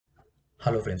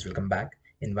Hello friends, welcome back.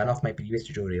 In one of my previous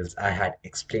tutorials, I had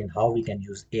explained how we can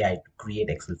use AI to create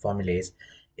Excel formulas.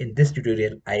 In this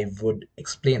tutorial, I would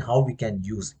explain how we can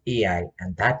use AI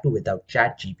and that too without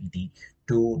ChatGPT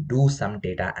to do some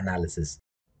data analysis.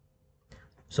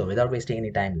 So without wasting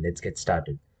any time, let's get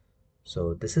started.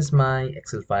 So this is my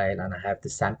Excel file and I have the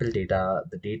sample data.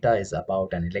 The data is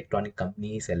about an electronic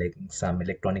company selling some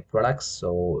electronic products.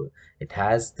 So it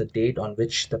has the date on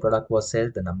which the product was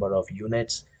sold, the number of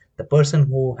units, the person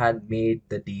who had made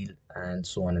the deal, and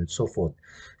so on and so forth.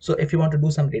 So if you want to do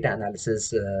some data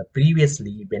analysis,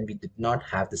 previously when we did not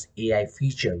have this AI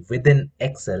feature within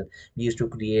Excel, we used to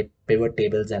create pivot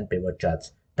tables and pivot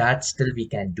charts. That still we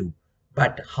can do,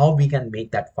 but how we can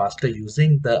make that faster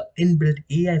using the inbuilt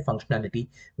AI functionality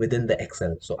within the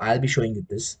Excel. So I'll be showing you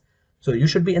this. So you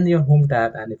should be in your home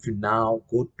tab, and if you now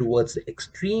go towards the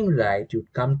extreme right, you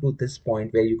come to this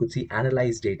point where you could see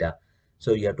analyze data.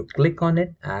 So you have to click on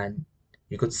it and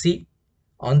you could see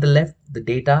on the left, the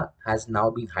data has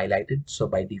now been highlighted. So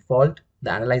by default,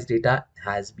 the analyzed data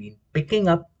has been picking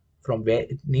up from where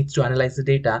it needs to analyze the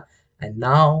data. And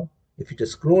now if you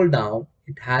just scroll down,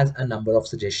 it has a number of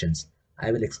suggestions.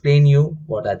 I will explain you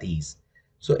what are these.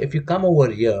 So if you come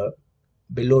over here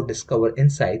below discover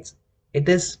insights, it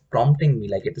is prompting me,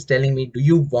 like it is telling me, do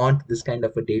you want this kind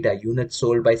of a data, unit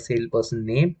sold by salesperson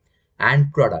name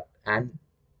and product? And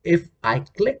if I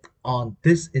click on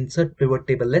this insert pivot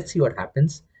table, let's see what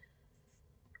happens.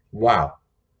 Wow,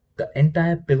 the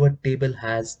entire pivot table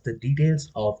has the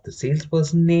details of the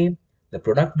salesperson name, the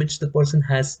product which the person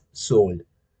has sold.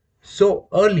 So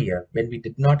earlier, when we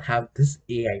did not have this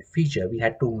AI feature, we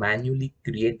had to manually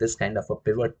create this kind of a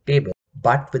pivot table.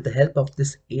 But with the help of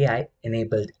this AI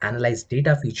enabled analyze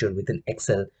data feature within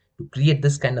Excel, to create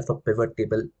this kind of a pivot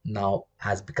table now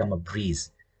has become a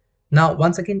breeze. Now,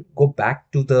 once again, go back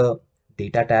to the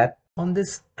data tab. On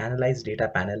this analyze data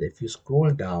panel, if you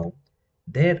scroll down,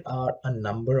 there are a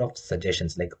number of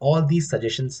suggestions. Like all these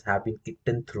suggestions have been kicked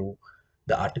in through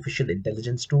the artificial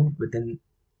intelligence tool within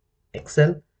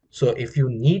Excel. So if you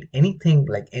need anything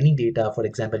like any data, for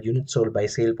example, units sold by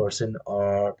salesperson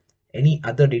or any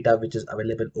other data which is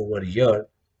available over here,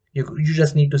 you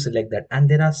just need to select that. And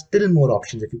there are still more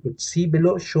options. If you could see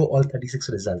below, show all 36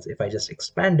 results. If I just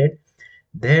expand it,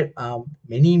 there are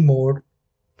many more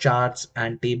charts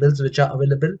and tables which are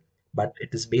available, but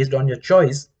it is based on your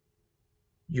choice.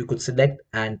 You could select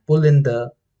and pull in the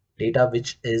data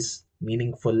which is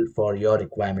meaningful for your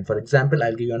requirement. For example,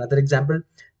 I'll give you another example.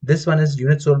 This one is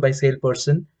units sold by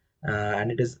salesperson, and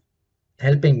it is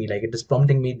helping me, like it is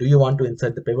prompting me, do you want to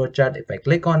insert the pivot chart? If I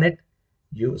click on it,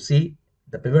 you see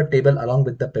the pivot table along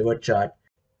with the pivot chart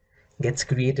gets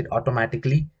created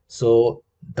automatically. So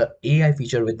the AI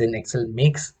feature within Excel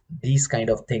makes these kind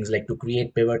of things like to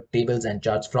create pivot tables and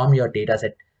charts from your data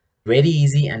set very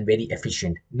easy and very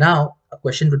efficient. Now, a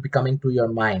question would be coming to your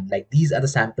mind, like these are the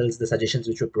samples, the suggestions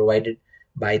which were provided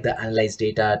by the analyze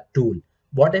data tool.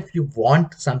 What if you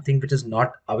want something which is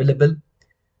not available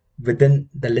within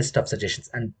the list of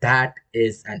suggestions? And that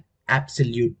is an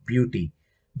absolute beauty,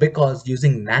 because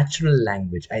using natural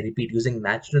language, I repeat, using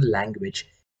natural language,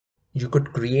 you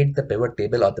could create the pivot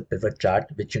table or the pivot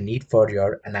chart which you need for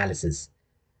your analysis.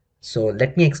 So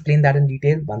let me explain that in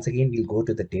detail. Once again, we'll go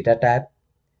to the data tab.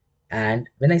 And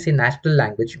when I say natural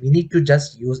language, we need to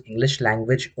just use English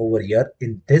language over here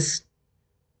in this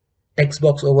text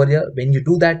box over here. When you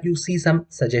do that, you see some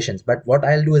suggestions. But what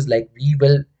I'll do is like we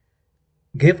will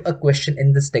give a question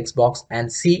in this text box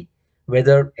and see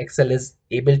whether Excel is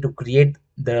able to create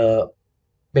the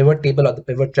pivot table or the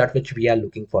pivot chart which we are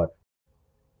looking for.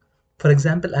 For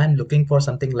example, I'm looking for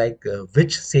something like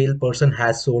which salesperson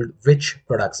has sold which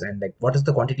products and like what is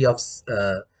the quantity of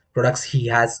products he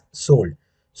has sold.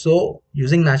 So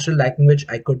using natural language,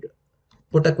 I could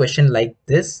put a question like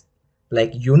this,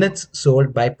 like units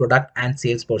sold by product and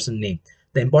salesperson name.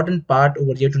 The important part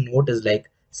over here to note is like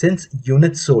since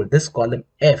units sold, this column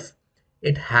F,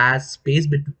 it has space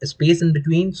in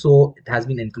between, so it has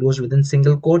been enclosed within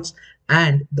single quotes,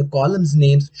 and the columns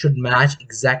names should match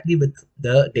exactly with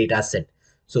the data set.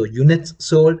 So units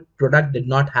sold, product did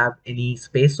not have any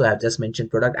space, so I have just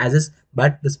mentioned product as is,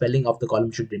 but the spelling of the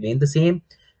column should remain the same.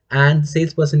 And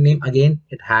salesperson name, again,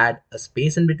 it had a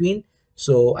space in between,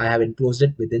 so I have enclosed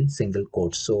it within single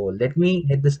quotes. So let me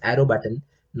hit this arrow button.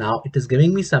 Now it is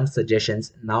giving me some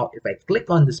suggestions. Now if I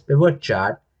click on this pivot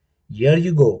chart, here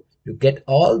you go, you get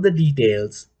all the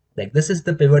details. Like this is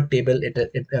the pivot table.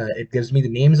 It gives me the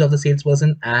names of the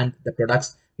salesperson and the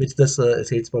products which the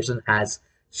salesperson has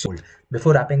sold.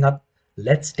 Before wrapping up,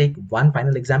 let's take one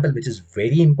final example which is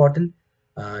very important.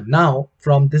 Now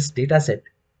from this data set,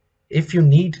 if you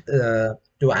need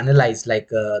to analyze like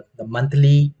the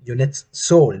monthly units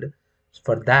sold.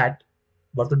 For that,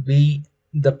 what would be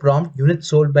the prompt units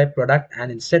sold by product,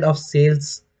 and instead of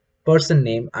sales person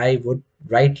name, I would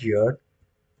write here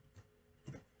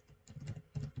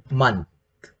month,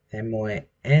 month.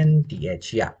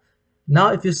 Yeah.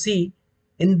 Now, if you see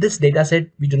in this data set,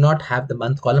 we do not have the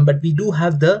month column, but we do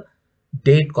have the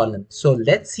date column. So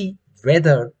let's see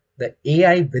whether the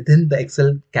AI within the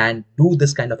Excel can do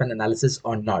this kind of an analysis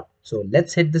or not. So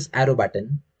let's hit this arrow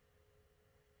button.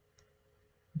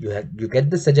 You get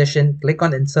the suggestion, click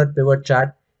on insert pivot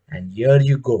chart, and here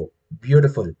you go.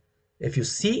 Beautiful. If you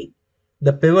see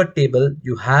the pivot table,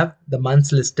 you have the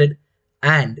months listed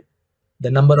and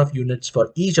the number of units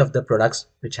for each of the products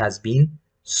which has been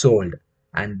sold.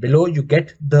 And below you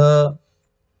get the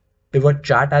pivot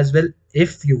chart as well.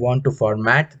 If you want to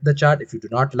format the chart, if you do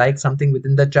not like something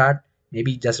within the chart,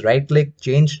 maybe just right click,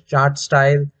 change chart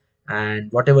style,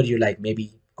 and whatever you like,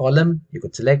 maybe column, you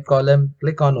could select column,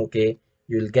 click on OK,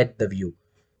 you'll get the view.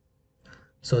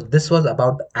 So this was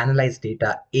about the analyze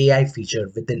data AI feature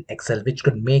within Excel, which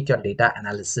could make your data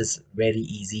analysis very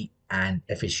easy and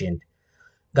efficient.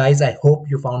 Guys, I hope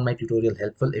you found my tutorial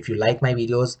helpful. If you like my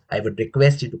videos, I would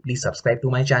request you to please subscribe to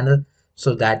my channel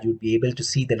so that you'd be able to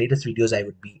see the latest videos I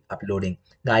would be uploading.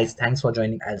 Guys, thanks for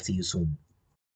joining. I'll see you soon.